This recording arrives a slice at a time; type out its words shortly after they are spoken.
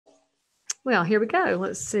Well, here we go.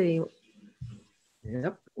 Let's see.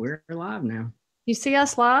 Yep, we're live now. You see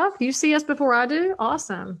us live? You see us before I do?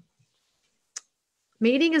 Awesome.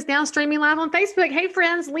 Meeting is now streaming live on Facebook. Hey,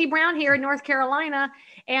 friends, Leigh Brown here in North Carolina,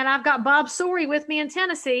 and I've got Bob Sorey with me in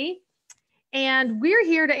Tennessee. And we're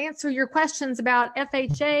here to answer your questions about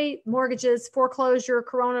FHA, mortgages, foreclosure,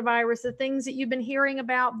 coronavirus, the things that you've been hearing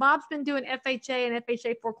about. Bob's been doing FHA and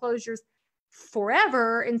FHA foreclosures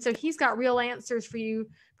forever, and so he's got real answers for you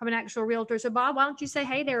from an actual realtor. So, Bob, why don't you say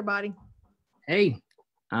hey to everybody? Hey,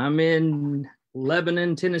 I'm in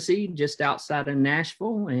Lebanon, Tennessee, just outside of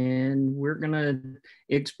Nashville, and we're going to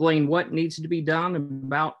explain what needs to be done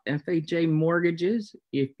about FHA mortgages.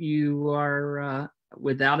 If you are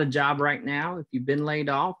without a job right now, if you've been laid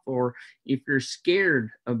off, or if you're scared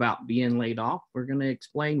about being laid off, we're going to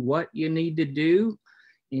explain what you need to do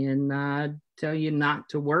and tell you not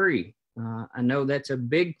to worry. I know that's a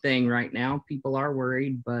big thing right now. People are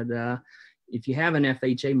worried, but if you have an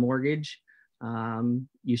FHA mortgage,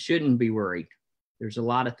 you shouldn't be worried. There's a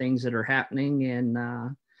lot of things that are happening, and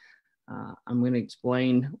I'm going to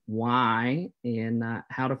explain why and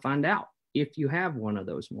how to find out if you have one of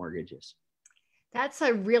those mortgages. That's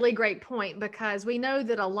a really great point, because we know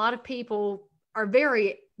that a lot of people are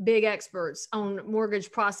very big experts on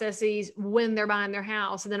mortgage processes when they're buying their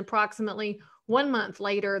house. And then approximately 1 month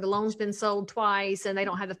later, the loan's been sold twice and they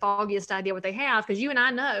don't have the foggiest idea what they have. Because you and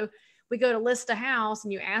I know, we go to list a house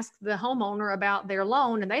and you ask the homeowner about their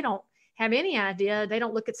loan and they don't have any idea. They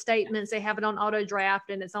don't look at statements. They have it on auto draft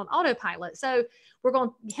and it's on autopilot. So we're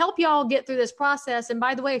going to help y'all get through this process. And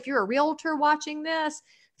by the way, if you're a realtor watching this,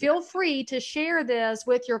 feel free to share this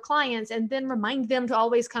with your clients and then remind them to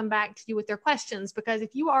always come back to you with their questions. Because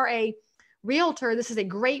if you are a realtor, this is a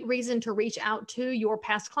great reason to reach out to your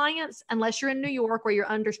past clients, unless you're in New York where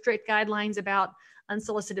you're under strict guidelines about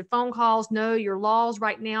unsolicited phone calls. Know your laws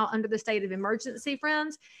right now under the state of emergency,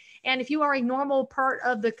 friends. And if you are a normal part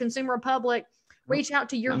of the consumer public, reach out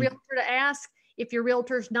to your realtor to ask. If your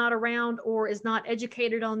realtor's not around or is not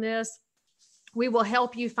educated on this, we will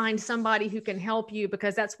help you find somebody who can help you,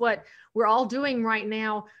 because that's what we're all doing right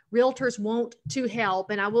now. Realtors want to help.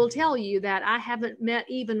 And I will tell you that I haven't met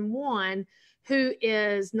even one who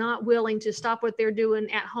is not willing to stop what they're doing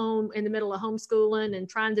at home in the middle of homeschooling and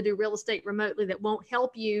trying to do real estate remotely that won't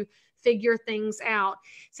help you figure things out.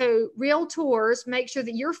 So realtors, make sure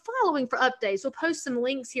that you're following for updates. We'll post some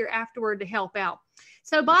links here afterward to help out.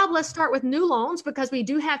 So Bob, let's start with new loans, because we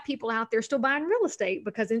do have people out there still buying real estate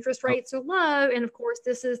because interest rates are low. And of course,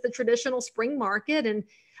 this is the traditional spring market, and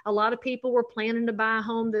a lot of people were planning to buy a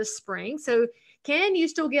home this spring. So can you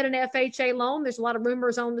still get an FHA loan? There's a lot of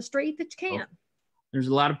rumors on the street that you can. There's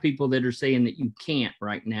a lot of people that are saying that you can't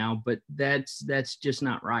right now, but that's just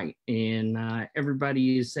not right. And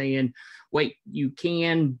everybody is saying, wait, you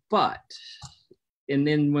can, but, and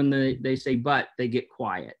then when they say but, they get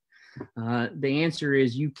quiet. The answer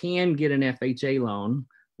is you can get an FHA loan.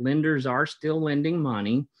 Lenders are still lending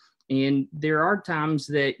money, and there are times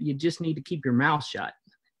that you just need to keep your mouth shut,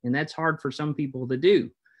 and that's hard for some people to do.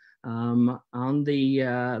 On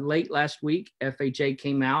the late last week, FHA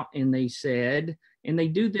came out and they said, and they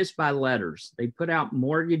do this by letters. They put out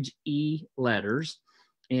mortgage letters,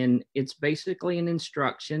 and it's basically an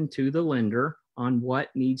instruction to the lender on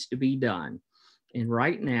what needs to be done. And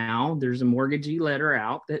right now, there's a mortgagee letter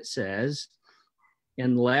out that says,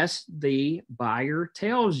 unless the buyer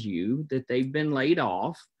tells you that they've been laid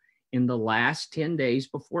off in the last 10 days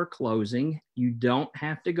before closing, you don't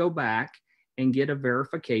have to go back and get a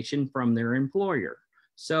verification from their employer.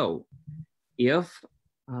 So if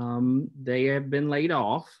they have been laid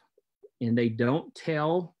off and they don't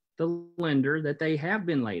tell the lender that they have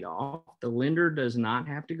been laid off, the lender does not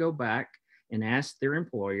have to go back and ask their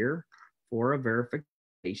employer for a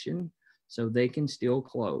verification, so they can still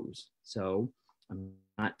close. So I'm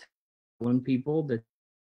not telling people that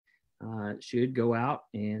should go out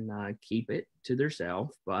and keep it to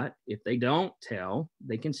themselves, but if they don't tell,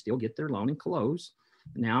 they can still get their loan and close.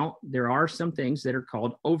 Now, there are some things that are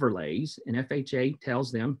called overlays, and FHA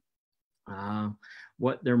tells them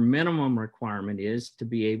what their minimum requirement is to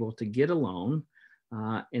be able to get a loan.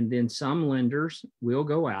 And then some lenders will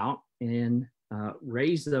go out and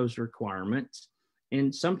raise those requirements.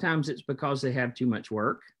 And sometimes it's because they have too much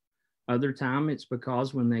work. Other time it's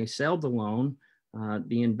because when they sell the loan,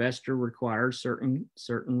 the investor requires certain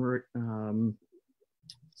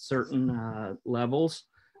levels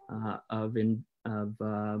of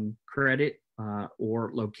credit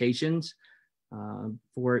or locations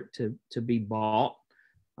for it to be bought.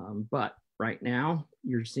 But right now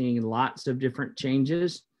you're seeing lots of different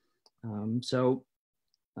changes. So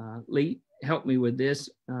Leigh, help me with this.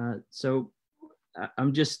 So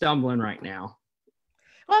I'm just stumbling right now.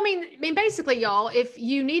 Well, I mean, basically, y'all, if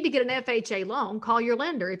you need to get an FHA loan, call your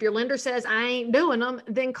lender. If your lender says, I ain't doing them,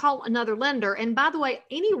 then call another lender. And by the way,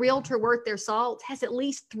 any realtor worth their salt has at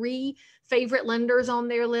least 3 favorite lenders on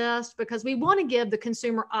their list, because we want to give the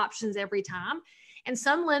consumer options every time. And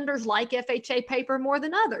some lenders like FHA paper more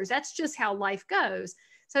than others. That's just how life goes.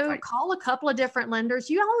 So Right. Call a couple of different lenders.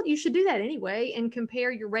 You should do that anyway, and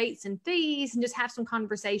compare your rates and fees and just have some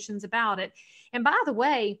conversations about it. And by the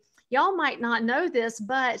way, y'all might not know this,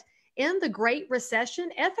 but in the Great Recession,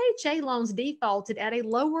 FHA loans defaulted at a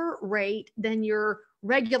lower rate than your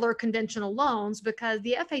regular conventional loans, because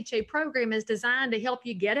the FHA program is designed to help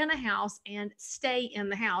you get in a house and stay in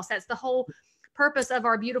the house. That's the whole purpose of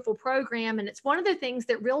our beautiful program. And it's one of the things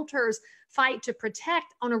that realtors fight to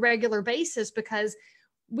protect on a regular basis, because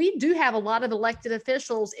we do have a lot of elected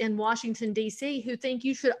officials in Washington, D.C. who think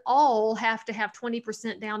you should all have to have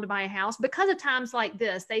 20% down to buy a house because of times like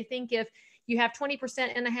this. They think if you have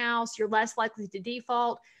 20% in a house, you're less likely to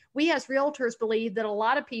default. We as realtors believe that a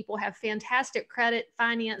lot of people have fantastic credit,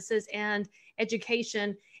 finances, and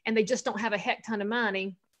education, and they just don't have a heck ton of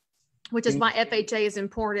money, which is why FHA is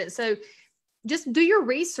important. So just do your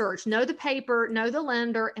research, know the paper, know the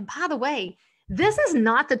lender. And by the way, this is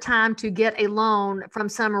not the time to get a loan from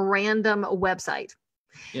some random website.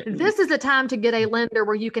 Yeah. This is the time to get a lender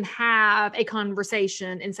where you can have a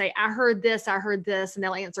conversation and say, I heard this, and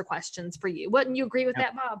they'll answer questions for you. Wouldn't you agree with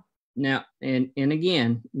that, Bob? Now, and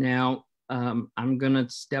again, now I'm going to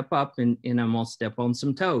step up and I'm going to step on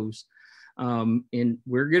some toes. And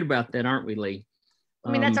we're good about that, aren't we, Leigh?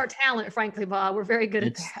 I mean, that's our talent, frankly, Bob. We're very good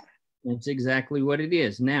at that. That's exactly what it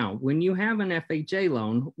is. Now, when you have an FHA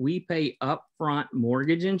loan, we pay upfront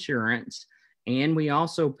mortgage insurance, and we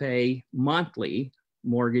also pay monthly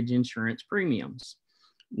mortgage insurance premiums.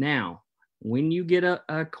 Now, when you get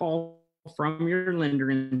a call from your lender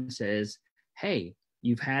and says, hey,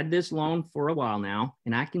 you've had this loan for a while now,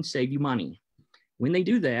 and I can save you money. When they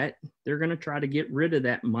do that, they're going to try to get rid of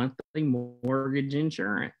that monthly mortgage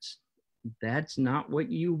insurance. That's not what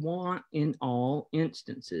you want in all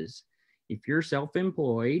instances. If you're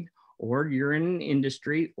self-employed or you're in an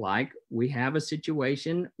industry like we have a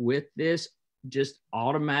situation with this just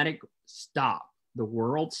automatic stop, the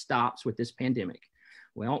world stops with this pandemic.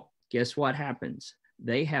 Well, guess what happens?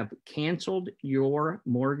 They have canceled your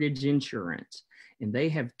mortgage insurance, and they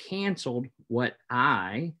have canceled what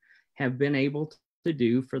I have been able to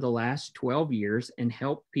do for the last 12 years and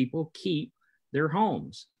help people keep their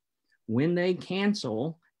homes. When they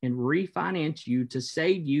cancel and refinance you to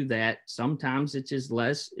save you that, sometimes it's as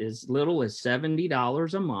little as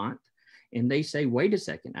 $70 a month. And they say, wait a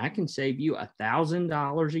second, I can save you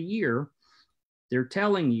 $1,000 a year. They're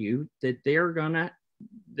telling you that they're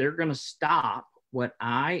gonna stop what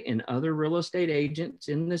I and other real estate agents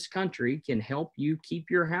in this country can help you keep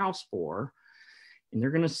your house for, and they're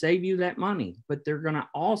gonna save you that money. But they're gonna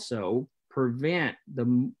also prevent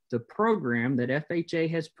the program that FHA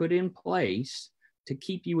has put in place to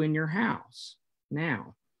keep you in your house.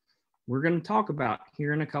 Now, we're going to talk about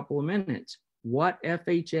here in a couple of minutes what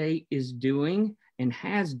FHA is doing and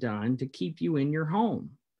has done to keep you in your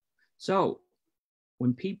home. So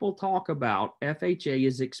when people talk about FHA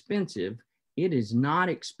is expensive, it is not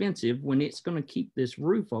expensive when it's going to keep this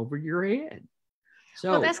roof over your head.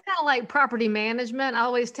 So, well, that's kind of like property management. I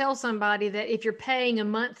always tell somebody that if you're paying a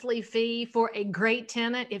monthly fee for a great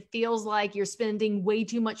tenant, it feels like you're spending way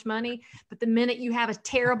too much money. But the minute you have a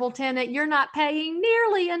terrible tenant, you're not paying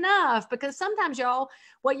nearly enough, because sometimes, y'all,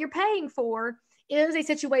 what you're paying for is a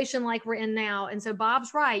situation like we're in now. And so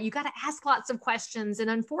Bob's right. You got to ask lots of questions. And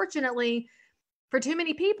unfortunately, for too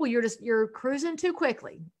many people, you're cruising too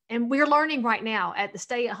quickly. And we're learning right now at the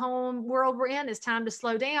stay-at-home world we're in, it's time to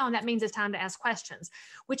slow down. That means it's time to ask questions,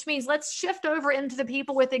 which means let's shift over into the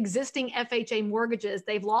people with existing FHA mortgages.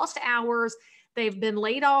 They've lost hours. They've been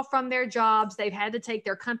laid off from their jobs. They've had to take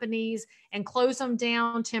their companies and close them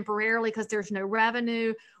down temporarily because there's no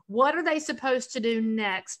revenue. What are they supposed to do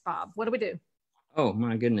next, Bob? What do we do? Oh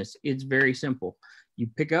my goodness. It's very simple. You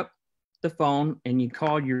pick up the phone and you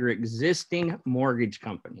call your existing mortgage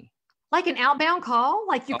company. Like an outbound call?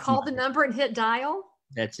 Like you call the number and hit dial?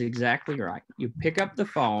 That's exactly right. You pick up the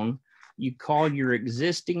phone, you call your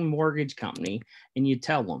existing mortgage company, and you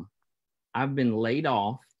tell them, I've been laid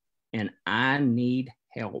off and I need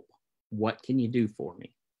help. What can you do for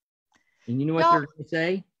me? And you know what they're going to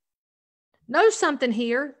say? Know something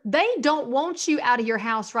here. They don't want you out of your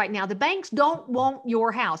house right now. The banks don't want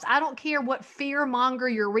your house. I don't care what fear monger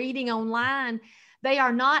you're reading online. They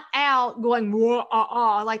are not out going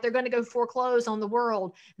like they're going to go foreclose on the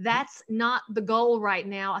world. That's not the goal right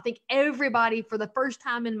now. I think everybody for the first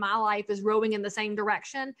time in my life is rowing in the same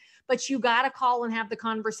direction, but you got to call and have the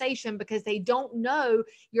conversation because they don't know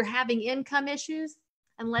you're having income issues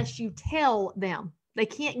unless you tell them. They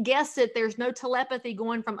can't guess it. There's no telepathy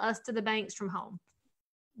going from us to the banks from home.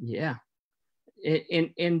 Yeah.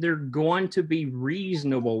 And they're going to be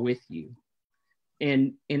reasonable with you.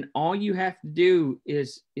 And all you have to do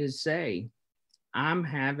is say, I'm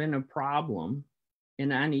having a problem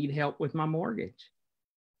and I need help with my mortgage.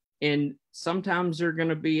 And sometimes they're going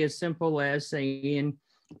to be as simple as saying,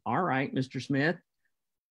 all right, Mr. Smith,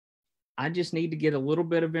 I just need to get a little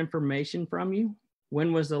bit of information from you.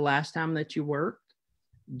 When was the last time that you worked?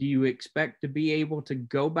 Do you expect to be able to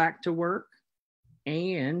go back to work?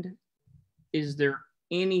 And is there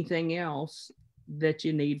anything else that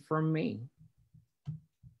you need from me?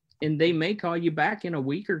 And they may call you back in a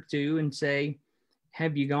week or two and say,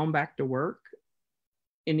 have you gone back to work?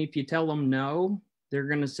 And if you tell them no, they're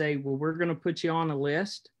going to say, well, we're going to put you on a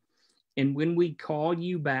list. And when we call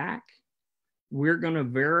you back, we're going to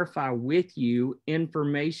verify with you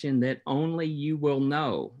information that only you will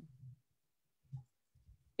know.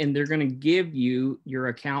 And they're going to give you your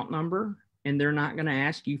account number, and they're not going to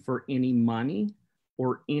ask you for any money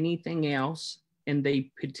or anything else. And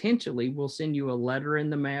they potentially will send you a letter in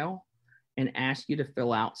the mail and ask you to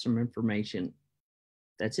fill out some information.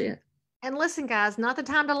 That's it. And listen, guys, not the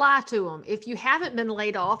time to lie to them. If you haven't been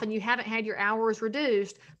laid off and you haven't had your hours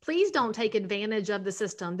reduced, please don't take advantage of the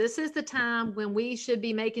system. This is the time when we should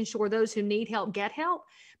be making sure those who need help get help,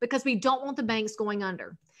 because we don't want the banks going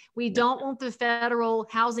under. We don't want the Federal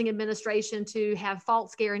Housing Administration to have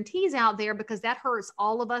false guarantees out there, because that hurts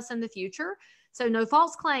all of us in the future. So no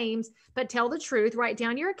false claims, but tell the truth, write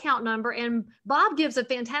down your account number. And Bob gives a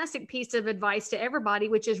fantastic piece of advice to everybody,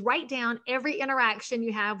 which is write down every interaction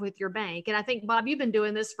you have with your bank. And I think, Bob, you've been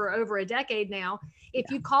doing this for over a decade now. If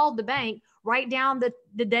you called the bank, write down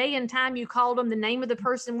the day and time you called them, the name of the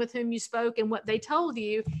person with whom you spoke and what they told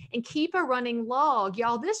you, and keep a running log.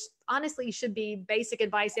 Y'all, this honestly should be basic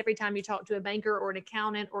advice every time you talk to a banker or an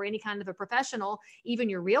accountant or any kind of a professional, even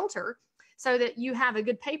your realtor, so that you have a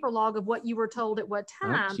good paper log of what you were told at what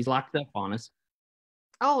time. Oh, she's locked up on us.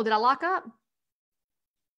 Oh, did I lock up?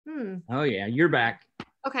 Oh, yeah, you're back.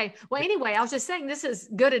 Okay. Well, anyway, I was just saying this is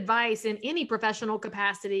good advice in any professional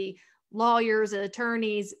capacity. Lawyers,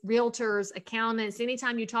 attorneys, realtors, accountants,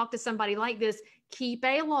 anytime you talk to somebody like this, keep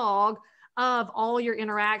a log of all your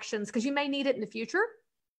interactions, because you may need it in the future.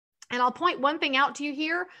 And I'll point one thing out to you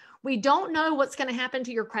here. We don't know what's going to happen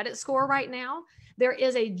to your credit score right now. There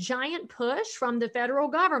is a giant push from the federal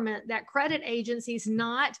government that credit agencies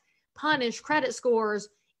not punish credit scores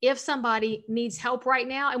if somebody needs help right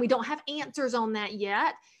now. And we don't have answers on that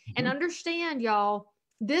yet. And understand, y'all,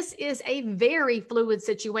 this is a very fluid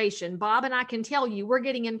situation. Bob and I can tell you, we're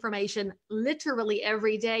getting information literally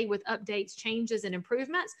every day with updates, changes, and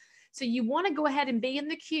improvements. So you want to go ahead and be in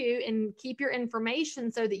the queue and keep your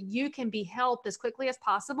information so that you can be helped as quickly as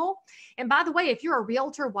possible. And by the way, if you're a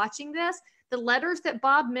realtor watching this, the letters that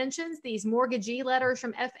Bob mentions, these mortgagee letters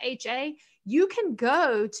from FHA, you can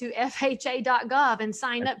go to FHA.gov and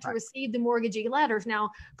sign up to receive the mortgagee letters.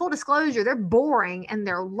 Now, full disclosure, they're boring and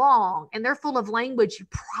they're long and they're full of language you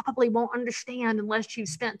probably won't understand unless you've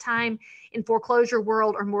spent time in foreclosure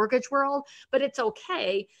world or mortgage world, but it's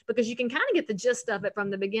okay because you can kind of get the gist of it from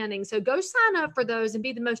the beginning. So go sign up for those and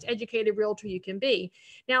be the most educated realtor you can be.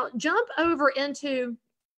 Now, jump over into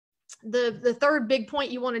the third big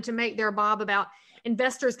point you wanted to make there, Bob, about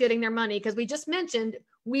investors getting their money, because we just mentioned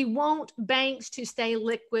we want banks to stay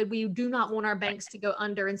liquid. We do not want our banks to go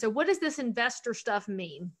under. And so what does this investor stuff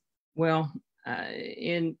mean? Well,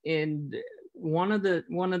 in one of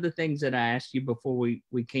the things that I asked you before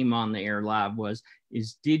we came on the air live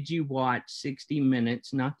is did you watch 60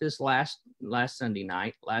 Minutes, not this last Sunday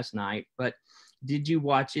night, last night, but did you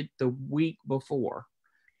watch it the week before?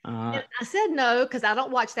 I said no, because I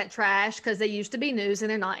don't watch that trash, because they used to be news and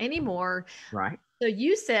they're not anymore. Right. So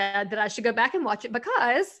you said that I should go back and watch it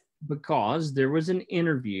because there was an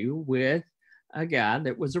interview with a guy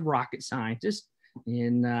that was a rocket scientist.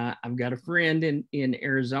 And I've got a friend in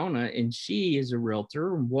Arizona, and she is a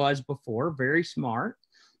realtor, was before, very smart.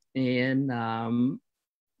 And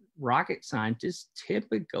rocket scientists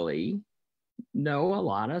typically know a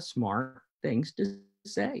lot of smart things to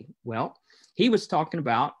say. Well, he was talking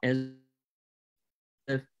about as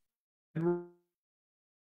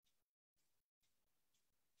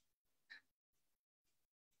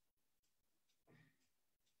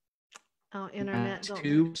internet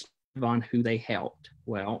to on who they helped.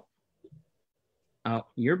 Well, Oh,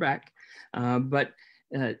 you're back. But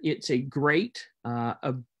it's a great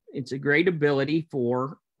ability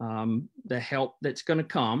for the help that's going to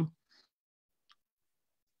come.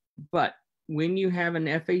 But when you have an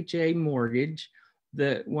FHA mortgage,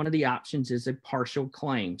 one of the options is a partial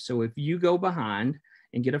claim. So if you go behind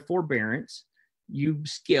and get a forbearance, you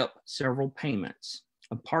skip several payments.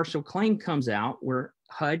 A partial claim comes out where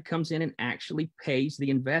HUD comes in and actually pays the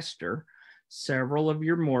investor several of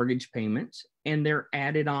your mortgage payments, and they're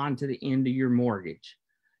added on to the end of your mortgage.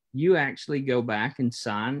 You actually go back and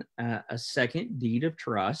sign a second deed of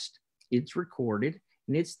trust. It's recorded,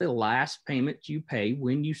 and it's the last payment you pay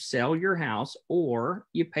when you sell your house or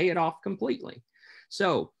you pay it off completely.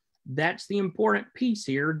 So that's the important piece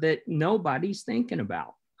here that nobody's thinking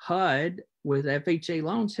about. HUD with FHA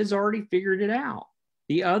loans has already figured it out.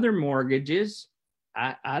 The other mortgages,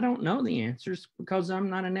 I don't know the answers because I'm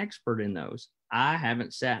not an expert in those. I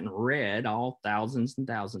haven't sat and read all thousands and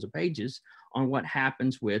thousands of pages on what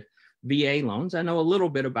happens with VA loans. I know a little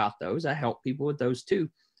bit about those. I help people with those too.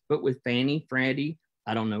 But with Fannie, Freddie,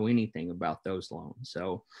 I don't know anything about those loans.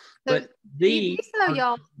 So but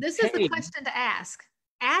y'all, this is the question to ask.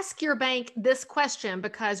 Ask your bank this question,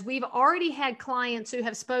 because we've already had clients who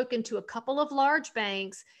have spoken to a couple of large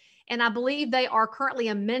banks, and I believe they are currently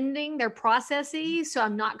amending their processes. So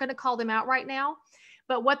I'm not going to call them out right now.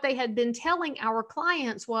 But what they had been telling our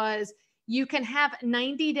clients was, you can have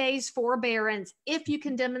 90 days forbearance if you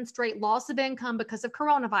can demonstrate loss of income because of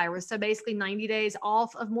coronavirus. So basically 90 days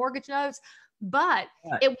off of mortgage notes, but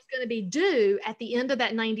it was going to be due at the end of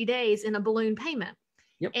that 90 days in a balloon payment.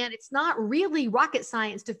 Yep. And it's not really rocket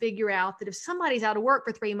science to figure out that if somebody's out of work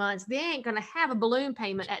for 3 months, they ain't going to have a balloon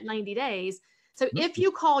payment at 90 days. So if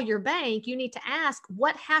you call your bank, you need to ask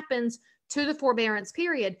what happens to the forbearance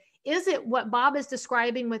period. Is it what Bob is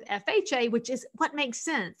describing with FHA, which is what makes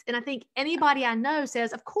sense? And I think anybody I know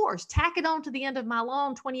says, of course, tack it on to the end of my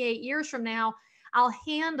loan 28 years from now. I'll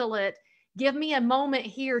handle it. Give me a moment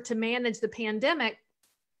here to manage the pandemic.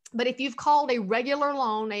 But if you've called a regular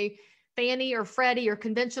loan, a Fannie or Freddie or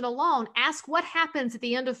conventional loan, ask what happens at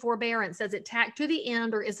the end of forbearance. Does it tack to the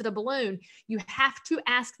end or is it a balloon? You have to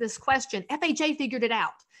ask this question. FHA figured it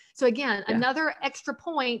out. So again, another extra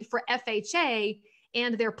point for FHA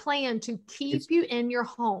and their plan to keep you in your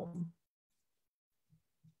home.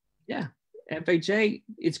 Yeah, FHA,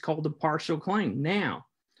 it's called a partial claim. Now,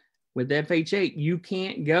 with FHA, you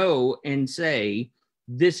can't go and say,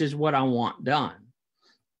 this is what I want done.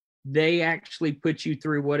 They actually put you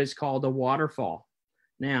through what is called a waterfall.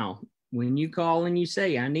 Now, when you call and you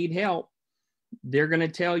say, I need help, they're going to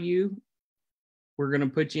tell you, we're going to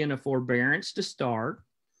put you in a forbearance to start.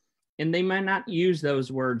 And they might not use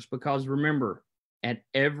those words because remember, at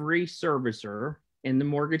every servicer, and the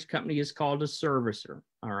mortgage company is called a servicer,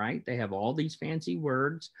 all right? They have all these fancy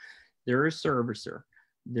words. They're a servicer.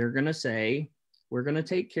 They're going to say, we're going to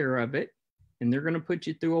take care of it, and they're going to put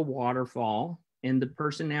you through a waterfall, and the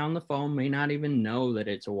person now on the phone may not even know that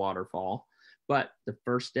it's a waterfall, but the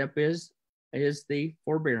first step is the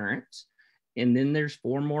forbearance, and then there's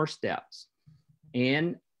 4 more steps,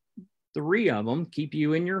 and 3 of them keep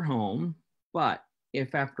you in your home. But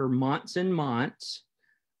if after months and months,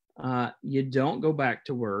 you don't go back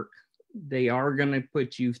to work, they are going to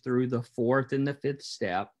put you through the 4th and the 5th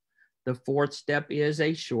step. The 4th step is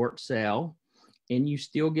a short sale, and you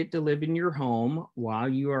still get to live in your home while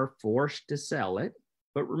you are forced to sell it.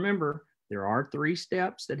 But remember, there are 3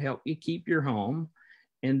 steps that help you keep your home.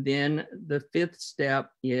 And then the 5th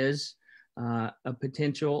step is a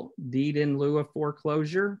potential deed in lieu of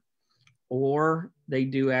foreclosure, or they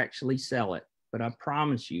do actually sell it. But I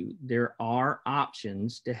promise you, there are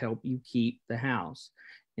options to help you keep the house.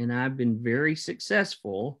 And I've been very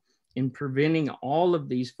successful in preventing all of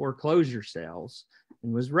these foreclosure sales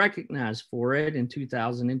and was recognized for it in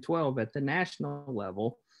 2012 at the national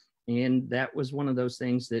level. And that was one of those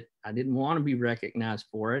things that I didn't want to be recognized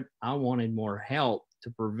for it. I wanted more help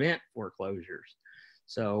to prevent foreclosures.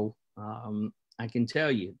 So I can tell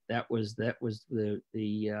you that was the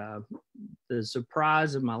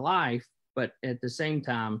surprise of my life. But at the same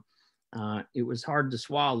time, it was hard to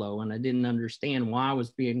swallow, and I didn't understand why I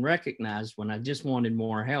was being recognized when I just wanted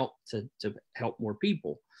more help to help more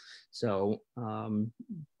people. So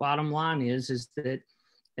bottom line is that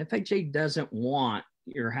FHA doesn't want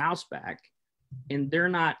your house back, and they're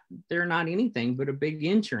not anything but a big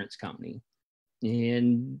insurance company,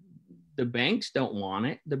 and the banks don't want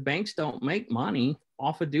it. The banks don't make money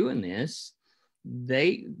off of doing this.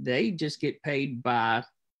 They just get paid by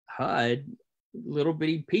HUD little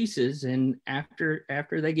bitty pieces, and after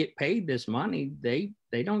they get paid this money, they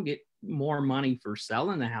don't get more money for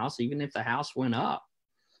selling the house, even if the house went up.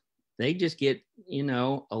 They just get, you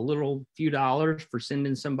know, a little few dollars for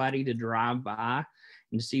sending somebody to drive by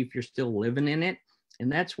and to see if you're still living in it.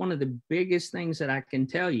 And that's one of the biggest things that I can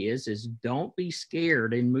tell you is don't be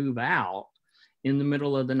scared and move out in the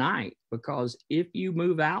middle of the night, because if you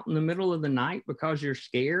move out in the middle of the night because you're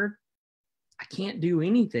scared, I can't do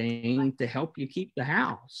anything to help you keep the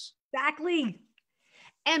house. Exactly.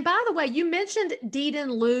 And by the way, you mentioned deed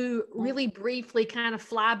in lieu really briefly, kind of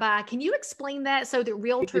flyby. Can you explain that so that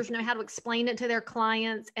realtors know how to explain it to their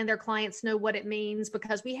clients and their clients know what it means?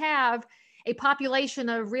 Because we have a population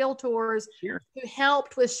of realtors who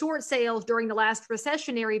helped with short sales during the last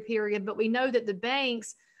recessionary period, but we know that the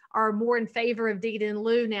banks are more in favor of deed in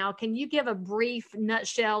lieu now. Can you give a brief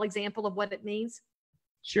nutshell example of what it means?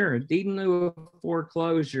 Sure. Deed in lieu of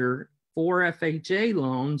foreclosure for FHA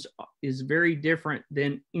loans is very different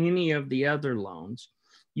than any of the other loans.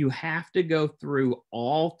 You have to go through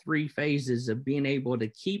all three phases of being able to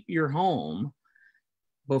keep your home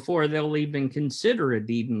before they'll even consider a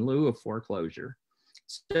deed in lieu of foreclosure.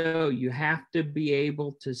 So you have to be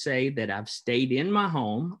able to say that I've stayed in my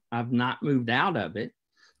home, I've not moved out of it,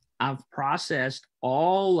 I've processed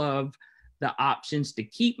all of the options to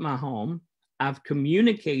keep my home, I've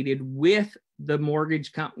communicated with the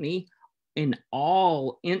mortgage company in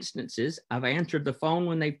all instances, I've answered the phone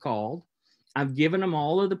when they've called, I've given them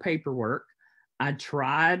all of the paperwork, I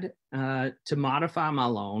tried to modify my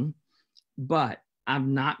loan, but I've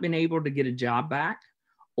not been able to get a job back.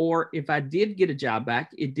 Or if I did get a job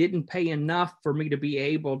back, it didn't pay enough for me to be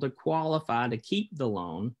able to qualify to keep the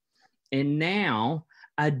loan. And now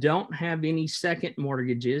I don't have any second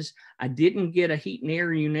mortgages. I didn't get a heat and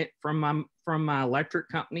air unit from my electric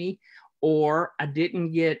company, or I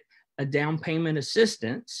didn't get a down payment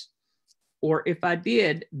assistance. Or if I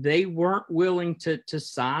did, they weren't willing to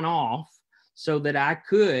sign off so that I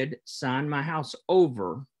could sign my house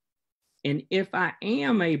over. And if I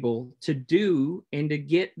am able to do and to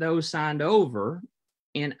get those signed over,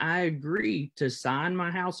 and I agree to sign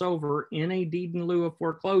my house over in a deed in lieu of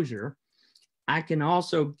foreclosure, I can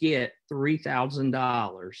also get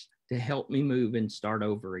 $3,000 to help me move and start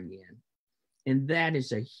over again. And that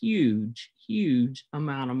is a huge, huge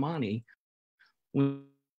amount of money when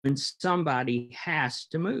somebody has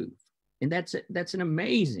to move. And that's an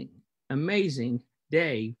amazing, amazing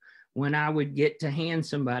day when I would get to hand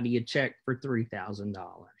somebody a check for $3,000.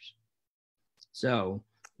 So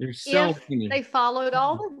there's so many. They followed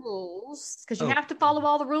all the rules, because you have to follow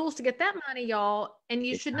all the rules to get that money, y'all. And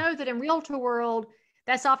you should know that in realtor world,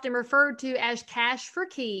 that's often referred to as cash for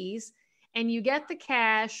keys. And you get the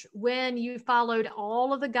cash when you followed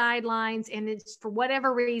all of the guidelines, and it's for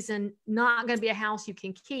whatever reason not going to be a house you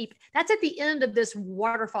can keep. That's at the end of this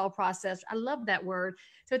waterfall process. I love that word.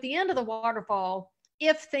 So at the end of the waterfall,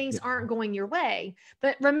 if things aren't going your way.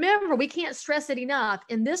 But remember, we can't stress it enough.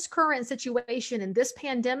 In this current situation, in this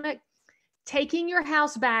pandemic, taking your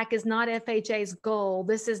house back is not FHA's goal.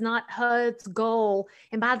 This is not HUD's goal.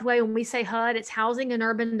 And by the way, when we say HUD, it's Housing and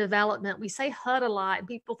Urban Development. We say HUD a lot.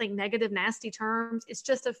 People think negative, nasty terms. It's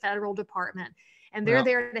just a federal department. And they're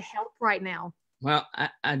there to help right now. Well,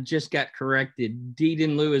 I just got corrected. Deed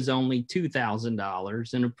in lieu is only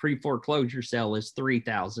 $2,000 and a pre-foreclosure sale is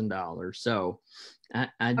 $3,000. So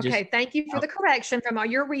I just... Okay, thank you for the correction from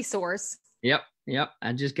your resource. Yep.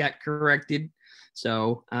 I just got corrected.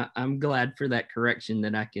 So I'm glad for that correction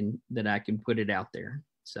that I can put it out there.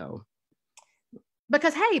 So,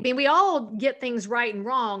 because hey, I mean, we all get things right and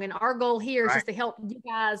wrong, and our goal here is just to help you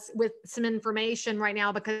guys with some information right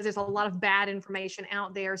now, because there's a lot of bad information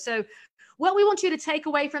out there. So what we want you to take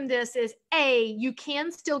away from this is A, you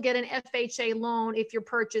can still get an FHA loan if you're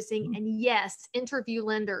purchasing, and yes, interview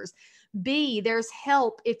lenders. B, there's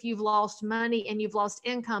help if you've lost money and you've lost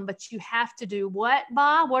income, but you have to do what,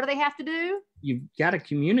 Bob? What do they have to do? You've got to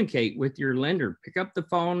communicate with your lender. Pick up the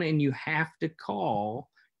phone and you have to call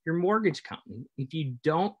your mortgage company. If you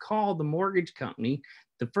don't call the mortgage company,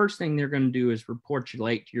 the first thing they're going to do is report you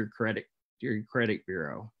late to your credit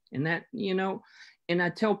bureau. And that, you know, and I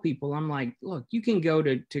tell people, I'm like, look, you can go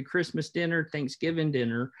to Christmas dinner, Thanksgiving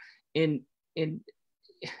dinner, and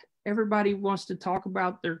everybody wants to talk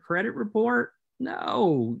about their credit report.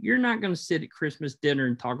 No, you're not going to sit at Christmas dinner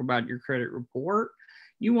and talk about your credit report.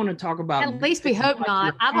 You want to talk about... At least we hope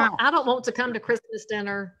not. I don't want to come to Christmas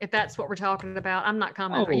dinner if that's what we're talking about. I'm not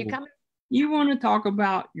coming. Are you coming? You want to talk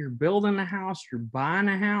about you're building a house, you're buying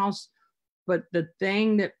a house, but the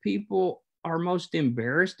thing that people are most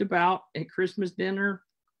embarrassed about at Christmas dinner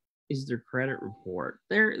is their credit report.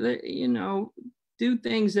 They're you know, do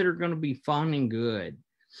things that are going to be fun and good.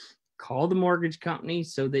 call the mortgage company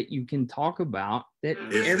so that you can talk about that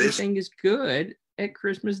everything is good at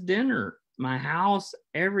Christmas dinner, my house,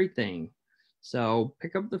 everything. So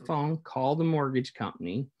pick up the phone, call the mortgage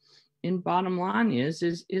company, and bottom line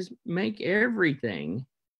is make everything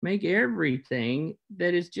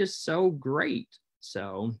that is just so great.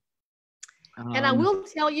 So and I will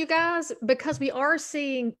tell you guys, because we are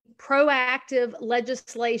seeing proactive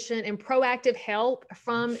legislation and proactive help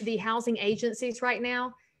from the housing agencies right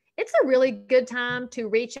now, it's a really good time to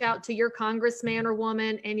reach out to your congressman or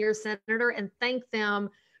woman and your senator and thank them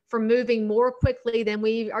for moving more quickly than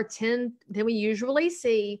we usually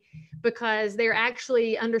see, because they're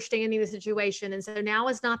actually understanding the situation. And so now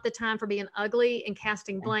is not the time for being ugly and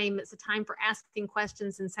casting blame. It's the time for asking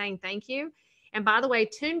questions and saying thank you. And by the way,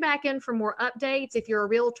 tune back in for more updates. If you're a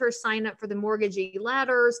realtor, sign up for the mortgagee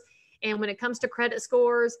letters. And when it comes to credit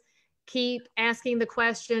scores, keep asking the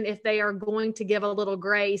question if they are going to give a little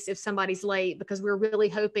grace if somebody's late, because we're really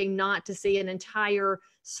hoping not to see an entire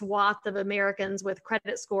swath of Americans with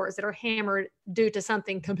credit scores that are hammered due to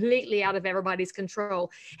something completely out of everybody's control.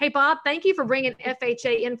 Hey, Bob, thank you for bringing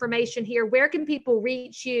FHA information here. Where can people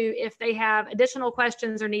reach you if they have additional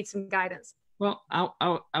questions or need some guidance? Well,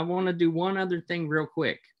 I want to do one other thing real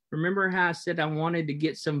quick. Remember how I said I wanted to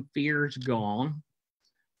get some fears gone?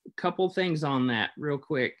 A couple things on that real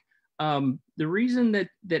quick. The reason that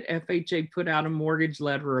FHA put out a mortgage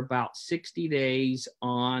letter about 60 days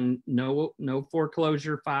on no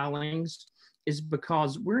foreclosure filings is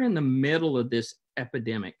because we're in the middle of this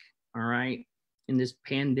epidemic, all right? In this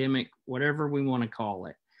pandemic, whatever we want to call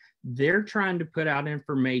it. They're trying to put out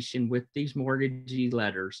information with these mortgagee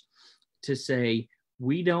letters to say,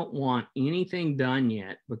 we don't want anything done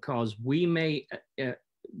yet because we may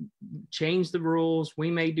change the rules.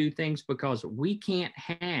 We may do things because we can't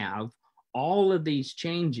have all of these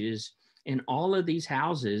changes in all of these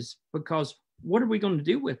houses, because what are we going to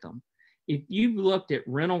do with them? If you've looked at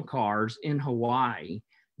rental cars in Hawaii,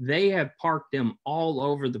 they have parked them all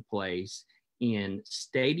over the place in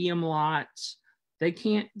stadium lots. They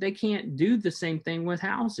can't do the same thing with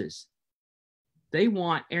houses. They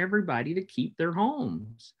want everybody to keep their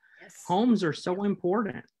homes. Yes. Homes are so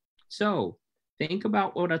important. So think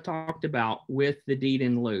about what I talked about with the deed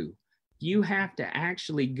in lieu. You have to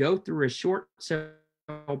actually go through a short sale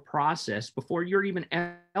process before you're even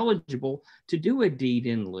eligible to do a deed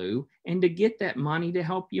in lieu and to get that money to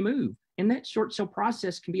help you move. And that short sale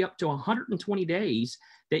process can be up to 120 days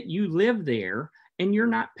that you live there and you're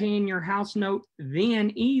not paying your house note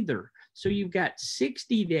then either. So you've got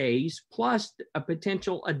 60 days plus a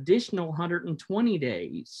potential additional 120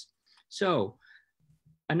 days. So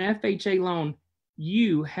an FHA loan,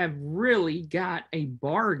 you have really got a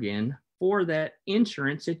bargain for that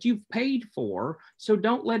insurance that you've paid for. So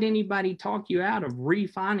don't let anybody talk you out of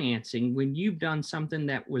refinancing when you've done something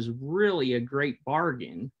that was really a great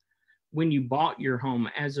bargain when you bought your home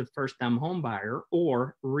as a first-time home buyer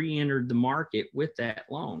or re-entered the market with that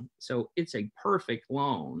loan. So it's a perfect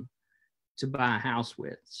loan to buy a house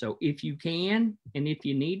with. So if you can, and if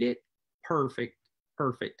you need it, perfect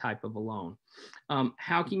type of a loan.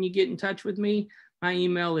 How can you get in touch with me? My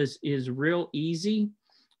email is real easy.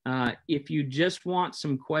 If you just want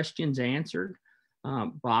some questions answered,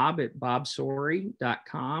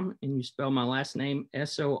 bob@bobsorey.com, and you spell my last name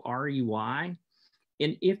Sorey.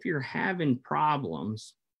 And if you're having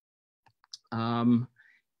problems,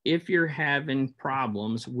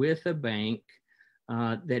 with a bank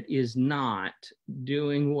that is not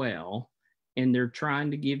doing well, and they're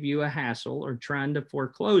trying to give you a hassle or trying to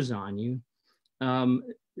foreclose on you,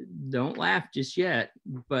 don't laugh just yet,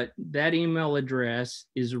 but that email address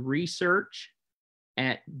is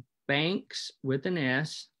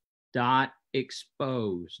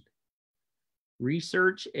research@banks.exposed.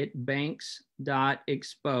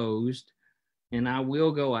 research@banks.exposed, and I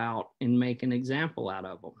will go out and make an example out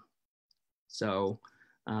of them. So,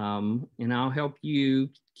 and I'll help you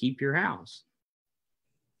keep your house.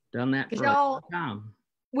 Done that for a long time.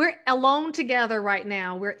 We're alone together right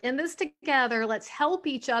now. We're in this together. Let's help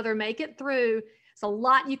each other make it through. It's a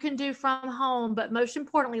lot you can do from home, but most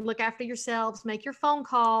importantly, look after yourselves, make your phone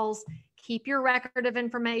calls, keep your record of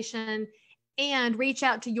information, and reach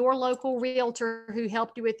out to your local realtor who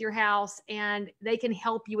helped you with your house, and they can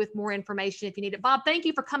help you with more information if you need it. Bob, thank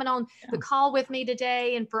you for coming on the call with me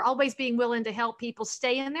today and for always being willing to help people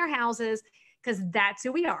stay in their houses, because that's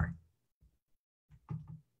who we are.